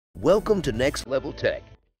Welcome to Next Level Tech.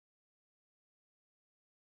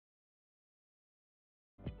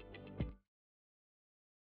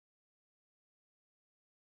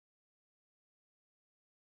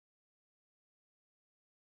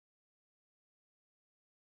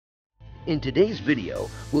 In today's video,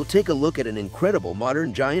 we'll take a look at an incredible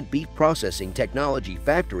modern giant beef processing technology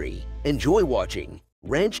factory. Enjoy watching.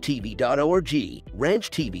 RanchTV.org.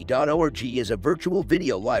 RanchTV.org is a virtual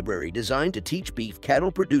video library designed to teach beef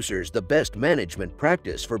cattle producers the best management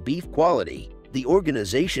practice for beef quality. The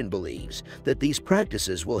organization believes that these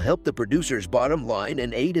practices will help the producer's bottom line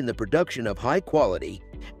and aid in the production of high-quality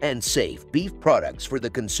and safe beef products for the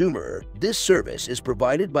consumer. This service is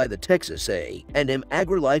provided by the Texas A&M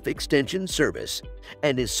AgriLife Extension Service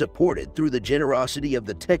and is supported through the generosity of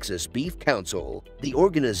the Texas Beef Council. The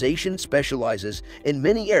organization specializes in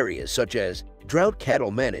many areas such as drought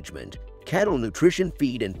cattle management, cattle nutrition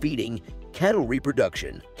feed and feeding, cattle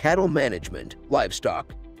reproduction, cattle management,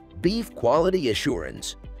 livestock, beef quality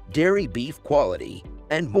assurance, dairy beef quality,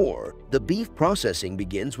 and more. The beef processing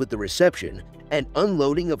begins with the reception and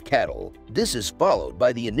unloading of cattle. This is followed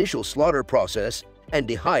by the initial slaughter process and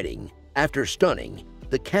dehiding. After stunning,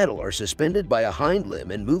 the cattle are suspended by a hind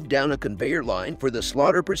limb and moved down a conveyor line for the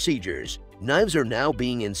slaughter procedures. Knives are now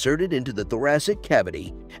being inserted into the thoracic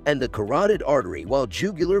cavity and the carotid artery while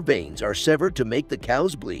jugular veins are severed to make the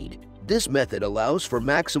cows bleed. This method allows for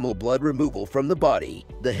maximal blood removal from the body.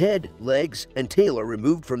 The head, legs, and tail are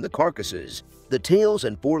removed from the carcasses. The tails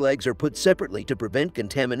and forelegs are put separately to prevent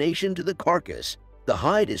contamination to the carcass. The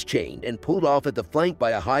hide is chained and pulled off at the flank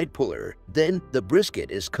by a hide puller. Then, the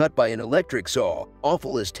brisket is cut by an electric saw.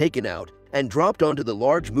 Offal is taken out and dropped onto the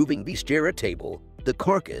large moving viscera table. The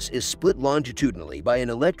carcass is split longitudinally by an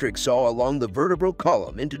electric saw along the vertebral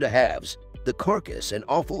column into the halves. The carcass and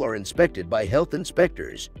offal are inspected by health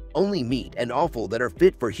inspectors. Only meat and offal that are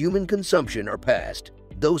fit for human consumption are passed.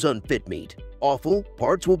 Those unfit meat, offal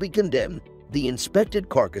parts will be condemned. The inspected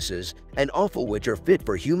carcasses and offal which are fit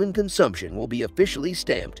for human consumption will be officially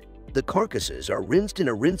stamped. The carcasses are rinsed in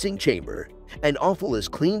a rinsing chamber, and offal is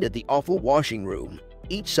cleaned at the offal washing room.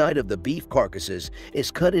 Each side of the beef carcasses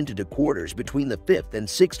is cut into quarters between the 5th and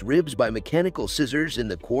 6th ribs by mechanical scissors in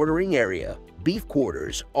the quartering area. Beef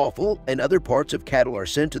quarters, offal, and other parts of cattle are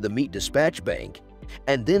sent to the meat dispatch bank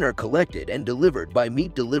and then are collected and delivered by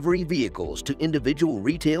meat delivery vehicles to individual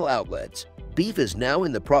retail outlets. Beef is now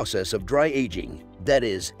in the process of dry aging, that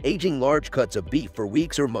is, aging large cuts of beef for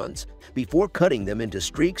weeks or months before cutting them into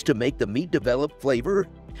streaks to make the meat develop flavor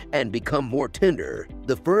and become more tender.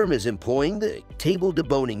 The firm is employing the table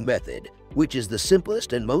deboning method, which is the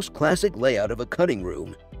simplest and most classic layout of a cutting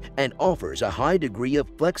room and offers a high degree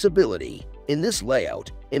of flexibility. In this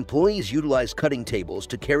layout, employees utilize cutting tables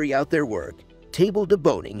to carry out their work. Table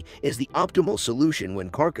deboning is the optimal solution when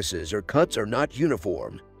carcasses or cuts are not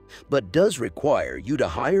uniform, but does require you to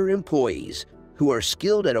hire employees who are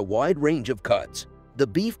skilled at a wide range of cuts. The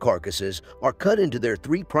beef carcasses are cut into their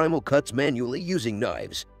 3 primal cuts manually using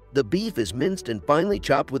knives. The beef is minced and finely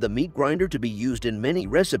chopped with a meat grinder to be used in many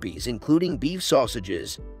recipes including beef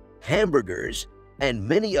sausages, hamburgers, and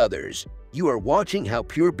many others. You are watching how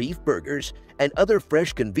pure beef burgers and other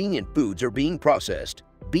fresh convenient foods are being processed.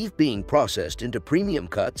 Beef being processed into premium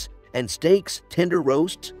cuts and steaks, tender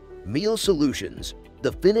roasts, meal solutions.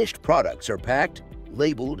 The finished products are packed,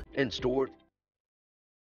 labeled, and stored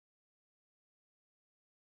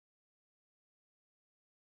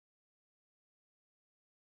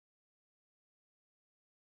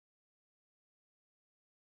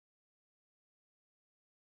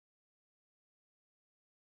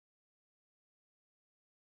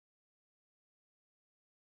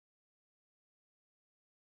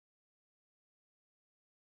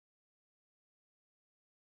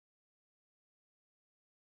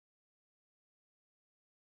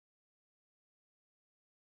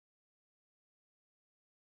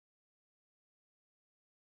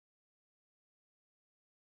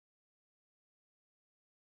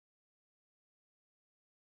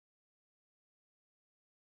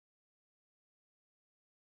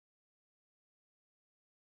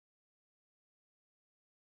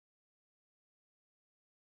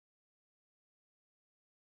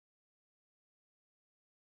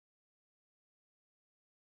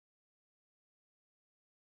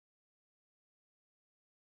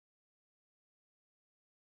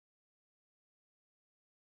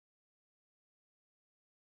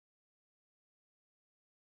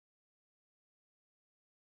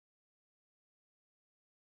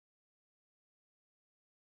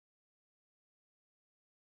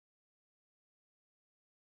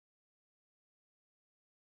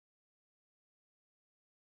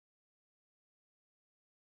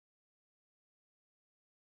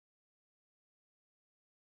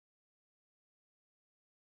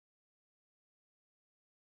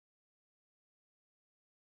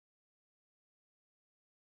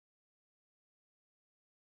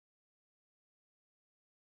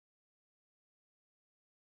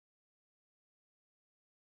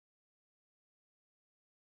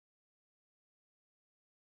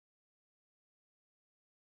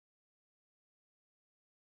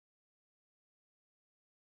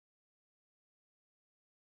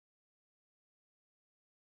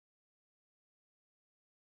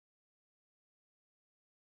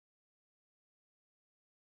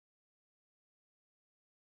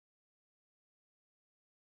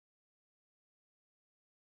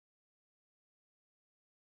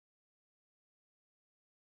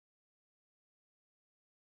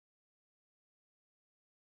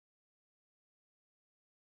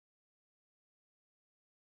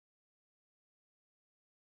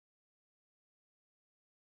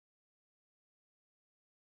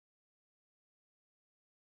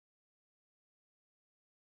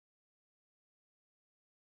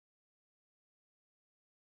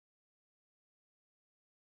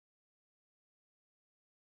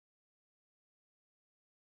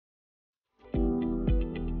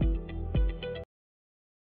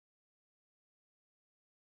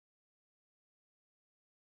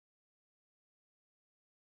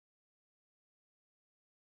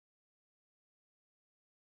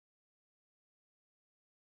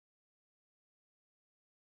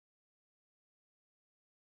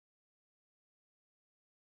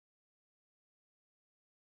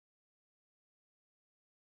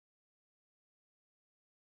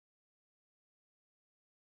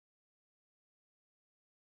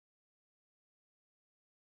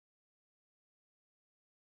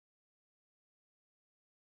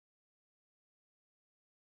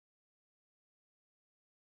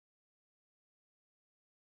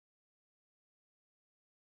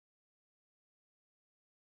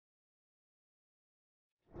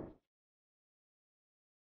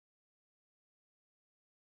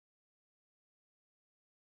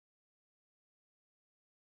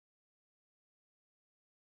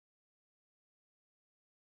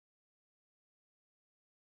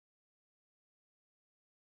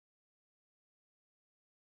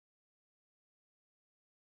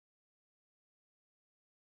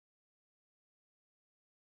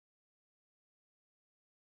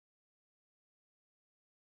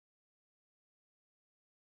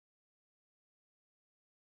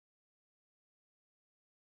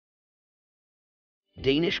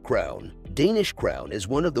Danish Crown. Danish Crown is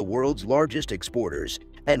one of the world's largest exporters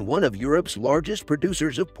and one of Europe's largest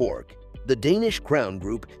producers of pork. The Danish Crown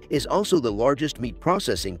Group is also the largest meat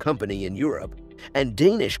processing company in Europe, and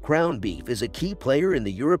Danish Crown Beef is a key player in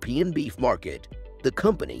the European beef market. The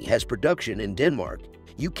company has production in Denmark,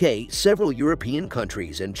 UK, several European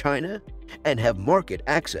countries, and China, and have market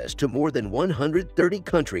access to more than 130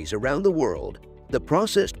 countries around the world. The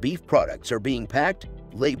processed beef products are being packed,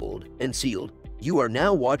 labeled, and sealed. You are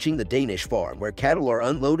now watching the Danish farm where cattle are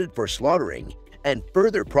unloaded for slaughtering and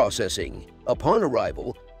further processing. Upon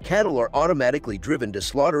arrival, cattle are automatically driven to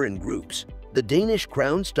slaughter in groups. The Danish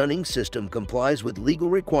Crown stunning system complies with legal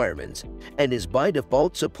requirements and is by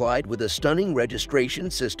default supplied with a stunning registration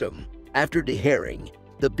system. After dehairing,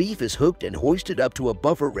 the beef is hooked and hoisted up to a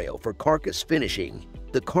buffer rail for carcass finishing.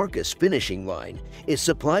 The carcass finishing line is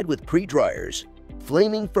supplied with pre-dryers,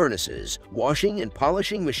 flaming furnaces, washing and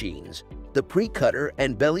polishing machines. The pre-cutter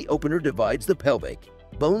and belly opener divides the pelvic.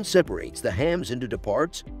 Bone separates the hams into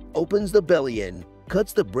parts, opens the belly in,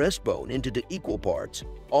 cuts the breastbone into equal parts,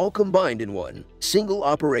 all combined in one single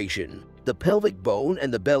operation. The pelvic bone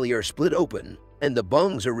and the belly are split open, and the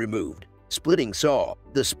bungs are removed. Splitting saw.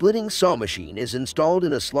 The splitting saw machine is installed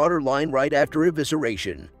in a slaughter line right after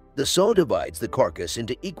evisceration. The saw divides the carcass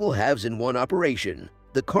into equal halves in one operation.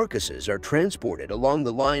 The carcasses are transported along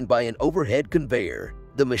the line by an overhead conveyor.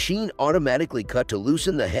 The machine automatically cut to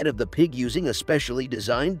loosen the head of the pig using a specially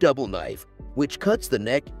designed double knife, which cuts the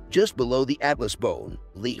neck just below the atlas bone.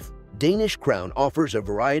 Leaf. Danish Crown offers a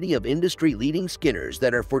variety of industry-leading skinners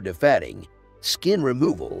that are for defatting, skin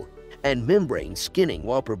removal, and membrane skinning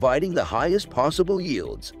while providing the highest possible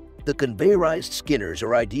yields. The conveyorized skinners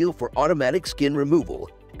are ideal for automatic skin removal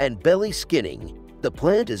and belly skinning. The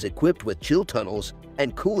plant is equipped with chill tunnels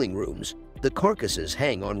and cooling rooms. The carcasses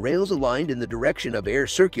hang on rails aligned in the direction of air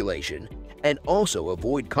circulation and also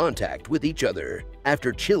avoid contact with each other.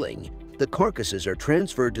 After chilling, the carcasses are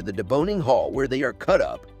transferred to the deboning hall where they are cut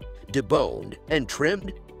up, deboned, and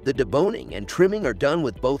trimmed. The deboning and trimming are done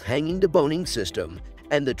with both hanging deboning system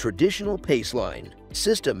and the traditional pace line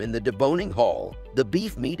system in the deboning hall. The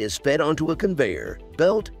beef meat is fed onto a conveyor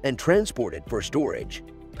belt and transported for storage,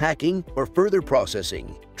 packing, or further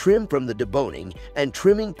processing. Trim from the deboning and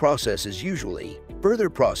trimming process is usually further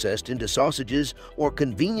processed into sausages or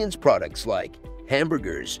convenience products like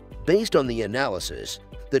hamburgers. Based on the analysis,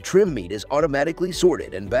 the trim meat is automatically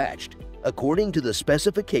sorted and batched according to the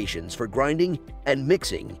specifications for grinding and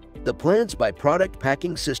mixing. The plant's by-product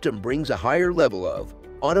packing system brings a higher level of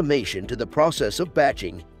automation to the process of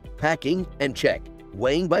batching, packing, and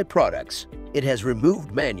weighing by-products. It has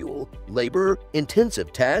removed manual,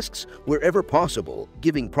 labor-intensive tasks wherever possible,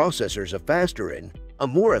 giving processors a faster and a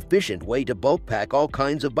more efficient way to bulk pack all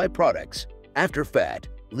kinds of byproducts. After fat,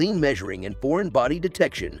 lean measuring, and foreign body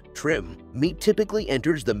detection, trim meat typically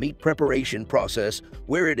enters the meat preparation process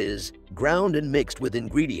where it is ground and mixed with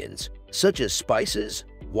ingredients such as spices,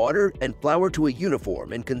 water, and flour to a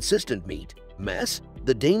uniform and consistent meat mass.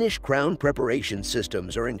 The Danish Crown preparation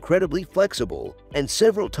systems are incredibly flexible, and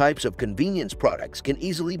several types of convenience products can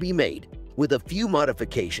easily be made with a few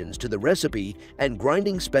modifications to the recipe and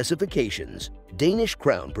grinding specifications. Danish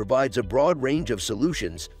Crown provides a broad range of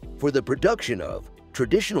solutions for the production of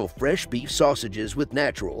traditional fresh beef sausages with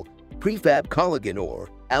natural, prefab collagen or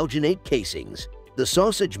alginate casings. The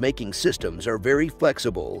sausage-making systems are very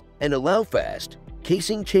flexible and allow fast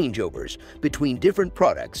casing changeovers between different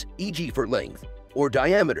products, e.g. for length or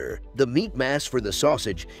diameter. The meat mass for the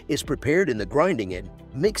sausage is prepared in the grinding and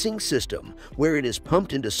mixing system, where it is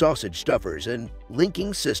pumped into sausage stuffers and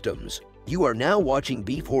linking systems. You are now watching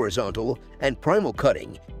beef horizontal and primal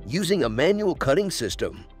cutting using a manual cutting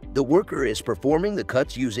system. The worker is performing the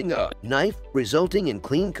cuts using a knife, resulting in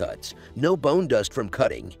clean cuts, no bone dust from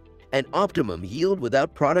cutting, and optimum yield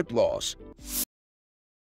without product loss.